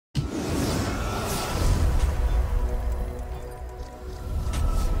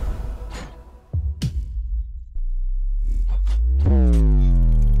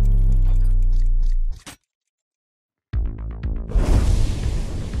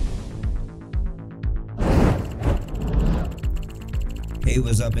Hey,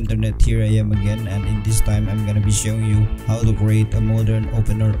 what's up internet, here I am again, and in this time I'm gonna be showing you how to create a modern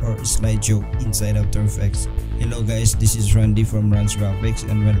opener or slideshow inside After Effects. Hello guys, this is Rhandz from Rhandz Graphix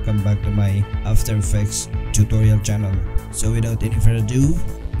and welcome back to my After Effects tutorial channel. So without any further ado,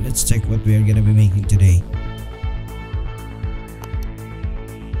 let's check what we are gonna be making today.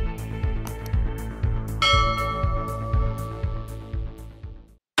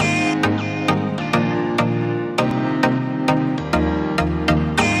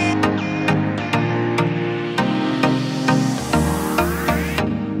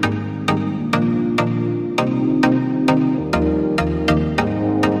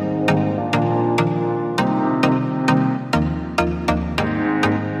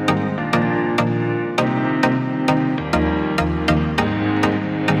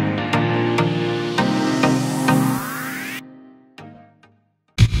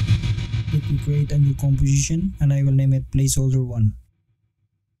 Let me create a new composition and I will name it placeholder 1.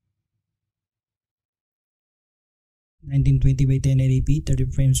 1920 by 1080p, 30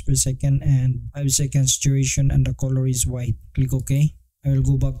 frames per second and 5 seconds duration, and the color is white. Click OK. I will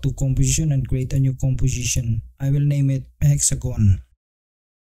go back to composition and create a new composition. I will name it hexagon.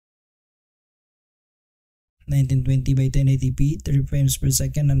 1920 by 1080p, 30 frames per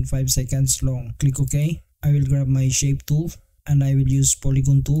second and 5 seconds long. Click OK. I will grab my shape tool and I will use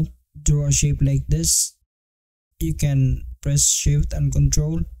polygon tool. Draw a shape like this. You can press shift and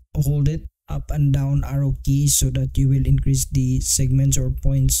control, hold it, up and down arrow keys so that you will increase the segments or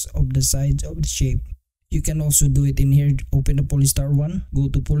points of the sides of the shape. You can also do it in here. Open the polystar one, go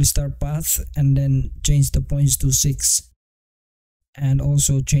to polystar path and then change the points to 6 and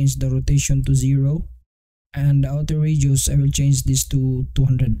also change the rotation to 0, and the outer radius I will change this to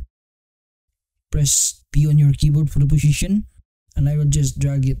 200. Press P on your keyboard for the position and I will just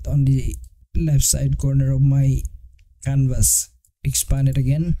drag it on the left side corner of my canvas. Expand it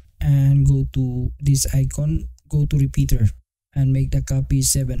again and go to this icon, go to repeater and make the copy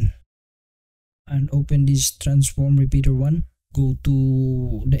 7 and open this transform repeater 1, go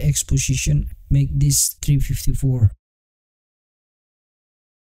to the X position, make this 354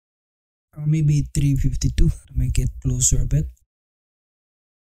 or maybe 352 to make it closer a bit.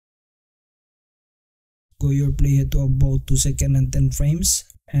 Go your playhead to about 2 seconds and 10 frames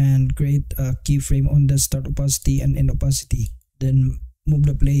and create a keyframe on the start opacity and end opacity. Then move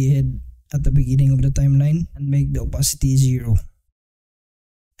the playhead at the beginning of the timeline and make the opacity 0.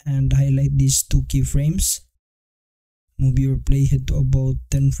 And highlight these 2 keyframes. Move your playhead to about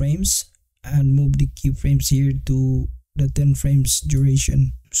 10 frames and move the keyframes here to the 10 frames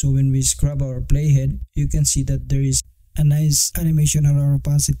duration. So when we scrub our playhead, you can see that there is a nice animation on our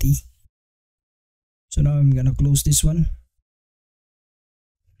opacity. So now I'm gonna close this one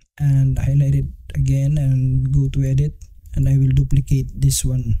and highlight it again and go to edit, and I will duplicate this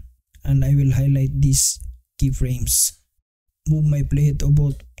one and I will highlight these keyframes. Move my playhead to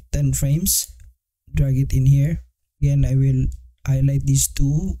about 10 frames, drag it in here. Again I will highlight these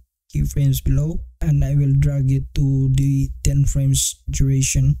 2 keyframes below and I will drag it to the 10 frames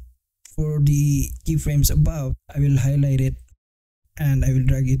duration. For the keyframes above, I will highlight it and I will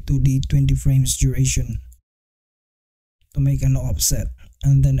drag it to the 20 frames duration to make an offset,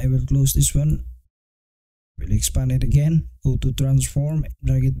 and then I will close this one. Will expand it again, go to transform,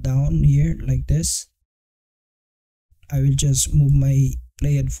 drag it down here like this. I will just move my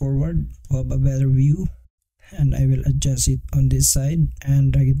playhead forward to have a better view and I will adjust it on this side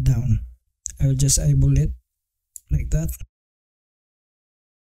and drag it down. I will just eyeball it like that,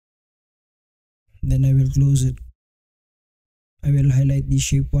 then I will close it. I will highlight the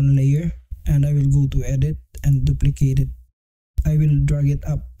shape 1 layer and I will go to edit and duplicate it. I will drag it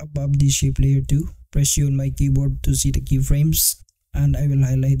up above the shape layer 2. Press U on my keyboard to see the keyframes and I will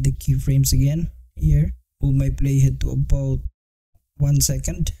highlight the keyframes again here. Move my playhead to about 1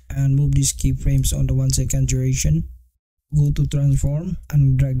 second and move these keyframes on the 1 second duration. Go to transform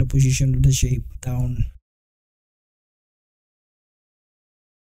and drag the position of the shape down.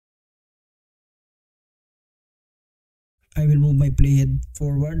 I will move my playhead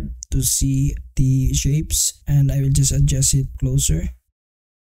forward to see the shapes and I will just adjust it closer.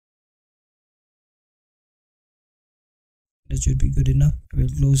 That should be good enough. I will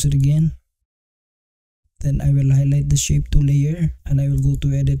close it again. Then I will highlight the shape 2 layer and I will go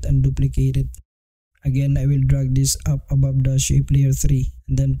to edit and duplicate it. Again I will drag this up above the shape layer 3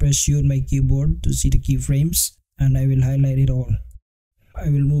 and then press U on my keyboard to see the keyframes and I will highlight it all. I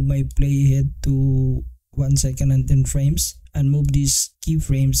will move my playhead to 1 second and 10 frames and move these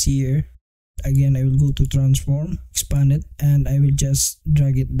keyframes here. Again I will go to transform, expand it and I will just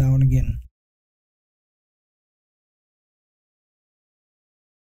drag it down again.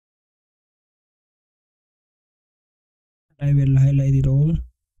 I will highlight it all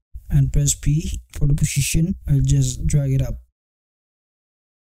and press P for the position. I'll just drag it up.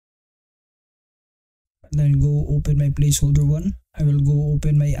 Then go open my placeholder one. I will go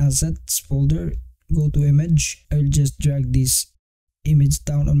open my assets folder, go to image. I will just drag this image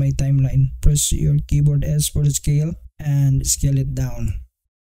down on my timeline. Press your keyboard S for the scale and scale it down.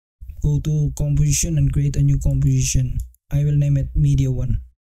 Go to composition and create a new composition. I will name it media 1.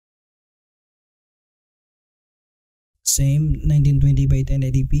 Same 1920 by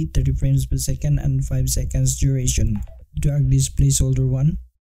 1080p, 30 frames per second and 5 seconds duration. Drag this placeholder 1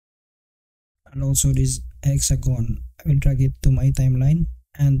 and also this hexagon. I will drag it to my timeline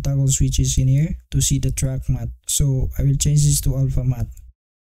and toggle switches in here to see the track matte. So I will change this to alpha matte.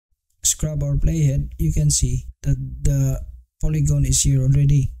 Scrub our playhead. You can see that the polygon is here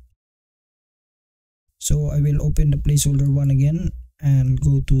already. So I will open the placeholder 1 again and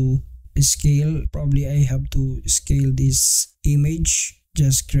go to scale. Probably I have to scale this image.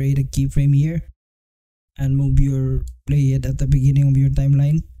 Just create a keyframe here and move your playhead at the beginning of your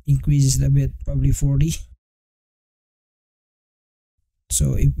timeline. Increase it a bit, probably 40.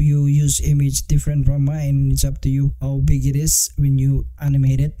 So if you use image different from mine, it's up to you how big it is when you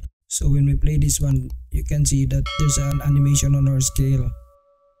animate it. So when we play this one, you can see that there's an animation on our scale.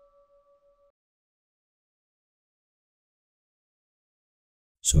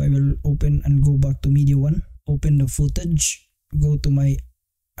 So I will open and go back to media 1, open the footage, go to my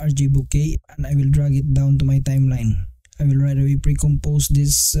RG bouquet and I will drag it down to my timeline. I will right away pre-compose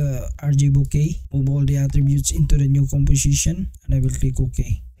this RG bouquet, move all the attributes into the new composition and I will click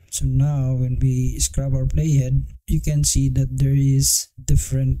OK. So now when we scrub our playhead, you can see that there is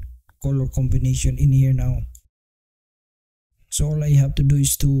different color combination in here now. So all I have to do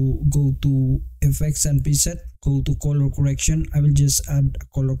is to go to effects and preset, go to color correction. I will just add a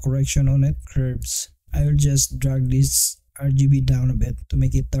color correction on it, curves. I will just drag this RGB down a bit to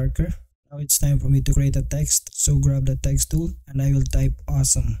make it darker. Now it's time for me to create a text. So grab the text tool and I will type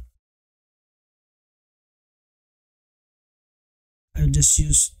awesome. I'll just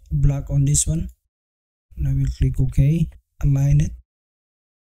use black on this one. And I will click OK, align it.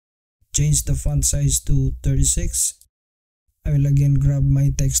 Change the font size to 36. I will again grab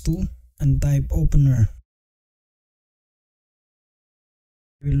my text tool and type opener.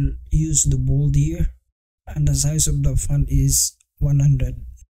 I will use the bold here and the size of the font is 100.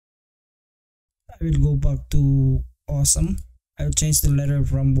 I will go back to awesome. I will change the letter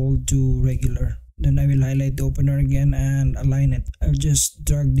from bold to regular. Then I will highlight the opener again and align it. I will just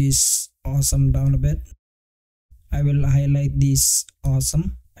drag this awesome down a bit. I will highlight this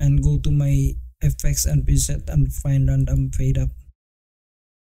awesome and go to my effects and preset and find random fade up.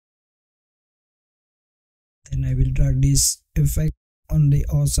 Then I will drag this effect on the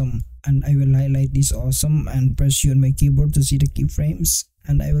awesome and I will highlight this awesome and press U on my keyboard to see the keyframes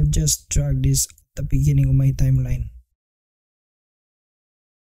and I will just drag this at the beginning of my timeline.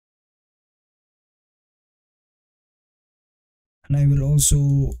 And I will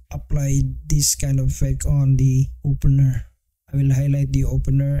also apply this kind of effect on the opener. I will highlight the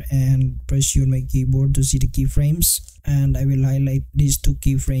opener and press U on my keyboard to see the keyframes and I will highlight these two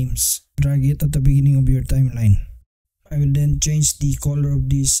keyframes. Drag it at the beginning of your timeline. I will then change the color of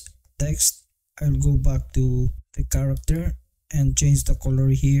this text. I will go back to the character and change the color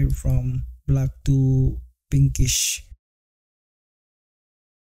here from black to pinkish.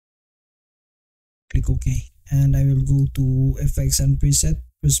 Click OK and I will go to effects and preset,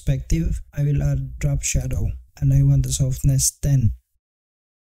 perspective. I will add drop shadow and I want the softness 10.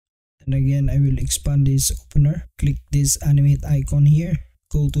 And again I will expand this opener. Click this animate icon here.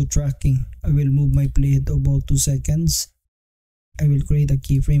 Go to tracking. I will move my playhead to about 2 seconds. I will create a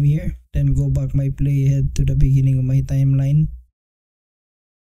keyframe here. Then go back my playhead to the beginning of my timeline.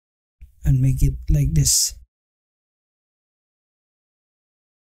 And make it like this.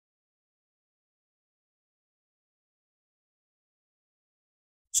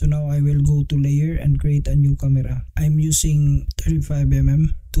 So now I will go to layer and create a new camera. I'm using 35mm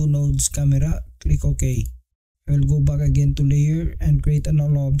 2 nodes camera. Click OK. I will go back again to layer and create a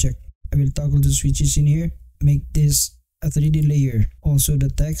null object. I will toggle the switches in here. Make this a 3D layer. Also the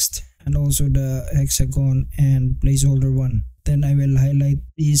text and also the hexagon and placeholder 1. Then I will highlight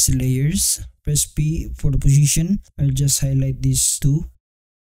these layers. Press P for the position. I'll just highlight these two.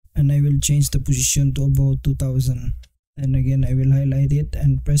 And I will change the position to about 2000. Then again I will highlight it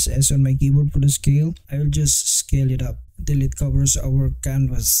and press S on my keyboard for the scale. I will just scale it up until it covers our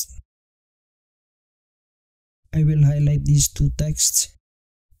canvas. I will highlight these two texts.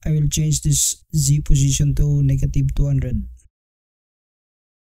 I will change this Z position to -200.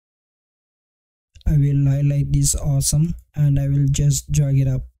 I will highlight this awesome and I will just drag it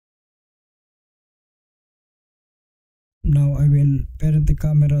up. Now I will parent the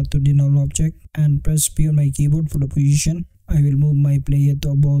camera to the null object and press P on my keyboard for the position. I will move my playhead to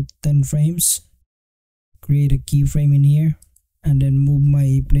about 10 frames. Create a keyframe in here and then move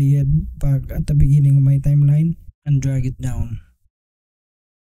my playhead back at the beginning of my timeline and drag it down.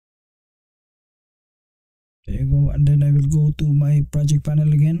 There you go, and then I will go to my project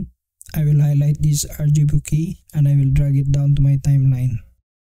panel again. I will highlight this RGB key and I will drag it down to my timeline.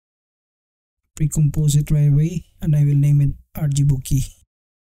 Pre-compose it right away and I will name it RGB key.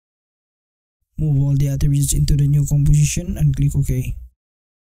 Move all the attributes into the new composition and click OK.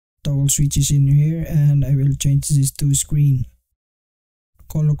 Toggle switches in here and I will change this to screen.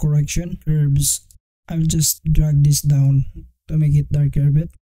 Color correction, curves. I will just drag this down to make it darker a bit.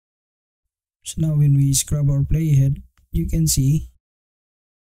 So now when we scrub our playhead, you can see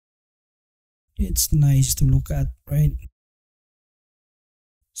it's nice to look at, right?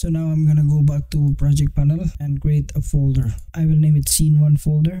 So now I'm gonna go back to project panel and create a folder. I will name it scene1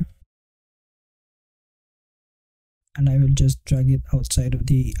 folder. And I will just drag it outside of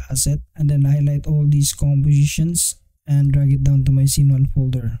the asset and then highlight all these compositions and drag it down to my scene1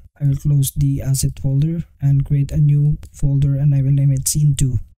 folder. I will close the asset folder and create a new folder and I will name it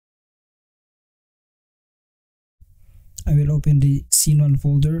scene2. I will open the scene1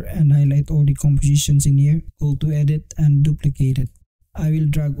 folder and highlight all the compositions in here. Go to edit and duplicate it. I will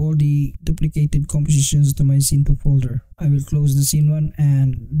drag all the duplicated compositions to my scene2 folder. I will close the scene1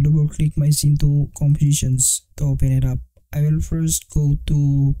 and double click my scene2 compositions to open it up. I will first go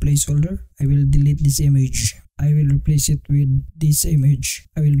to placeholder. I will delete this image. I will replace it with this image.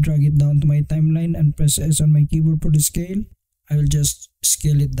 I will drag it down to my timeline and press S on my keyboard for the scale. I will just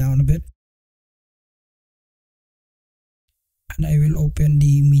scale it down a bit. And I will open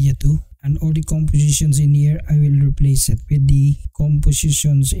the media too. And all the compositions in here, I will replace it with the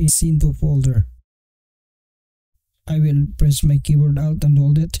compositions in scene2 folder. I will press my keyboard Alt and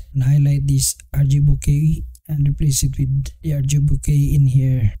hold it and highlight this RGB bouquet and replace it with the RGB bouquet in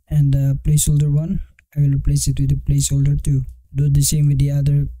here. And the placeholder one, I will replace it with the placeholder 2. Do the same with the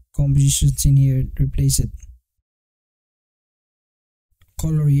other compositions in here, replace it.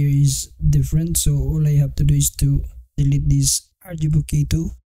 Color here is different, so all I have to do is to delete this RGB bouquet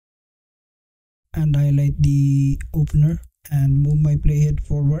 2 and highlight the opener and move my playhead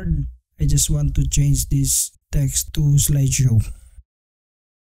forward. I just want to change this text to slideshow.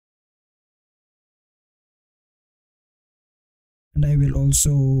 And I will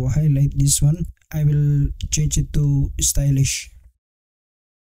also highlight this one. I will change it to stylish.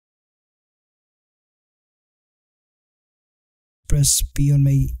 Press P on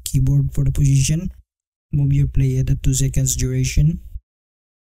my keyboard for the position. Move your playhead at 2 seconds duration.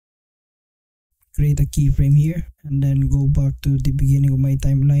 Create a keyframe here and then go back to the beginning of my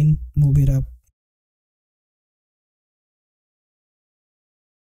timeline. Move it up.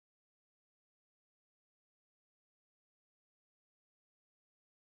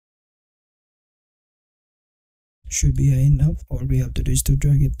 Should be high enough. All we have to do is to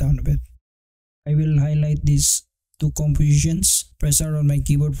drag it down a bit. I will highlight these 2 compositions. Press R on my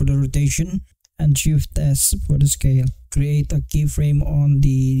keyboard for the rotation and Shift S for the scale. Create a keyframe on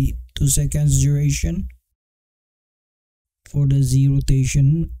the 2 seconds duration for the Z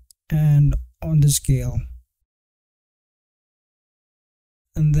rotation and on the scale.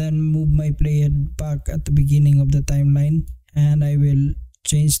 And then move my playhead back at the beginning of the timeline and I will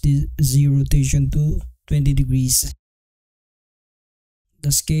change the Z rotation to 20 degrees.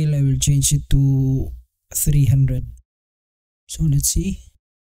 The scale I will change it to 300. So let's see.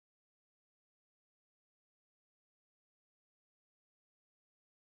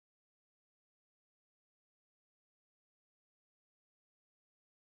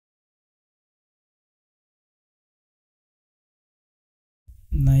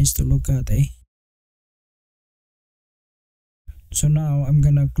 Nice to look at, eh? So now I'm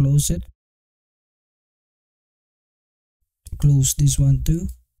gonna close it. Close this one too.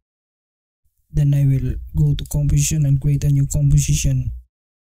 Then I will go to composition and create a new composition.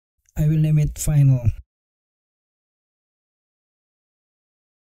 I will name it final.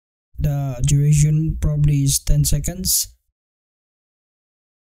 The duration probably is 10 seconds.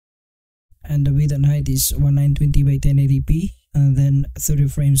 And the width and height is 1920 by 1080p. And then 30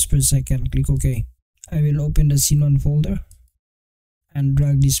 frames per second. Click OK. I will open the scene1 folder and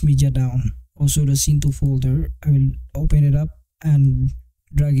drag this media down. Also the scene2 folder, I will open it up and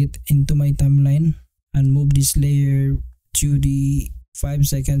drag it into my timeline and move this layer to the 5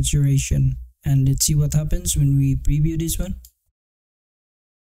 seconds duration. And let's see what happens when we preview this one.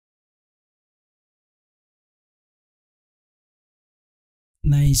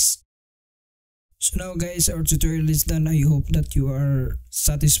 Nice. So now guys, our tutorial is done. I hope that you are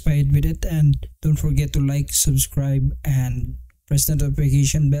satisfied with it, and don't forget to like, subscribe, and press the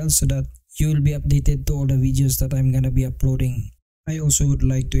notification bell so that you will be updated to all the videos that I'm gonna be uploading. I also would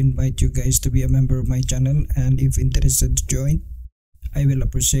like to invite you guys to be a member of my channel, and if interested to join, I will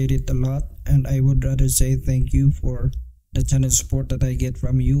appreciate it a lot, and I would rather say thank you for the channel support that I get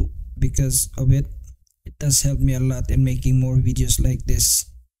from you. Because of it, it does help me a lot in making more videos like this.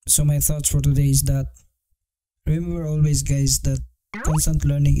 So my thoughts for today is that remember always guys that constant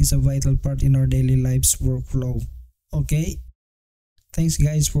learning is a vital part in our daily lives workflow. Okay? Thanks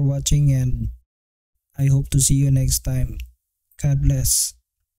guys for watching, and I hope to see you next time. God bless.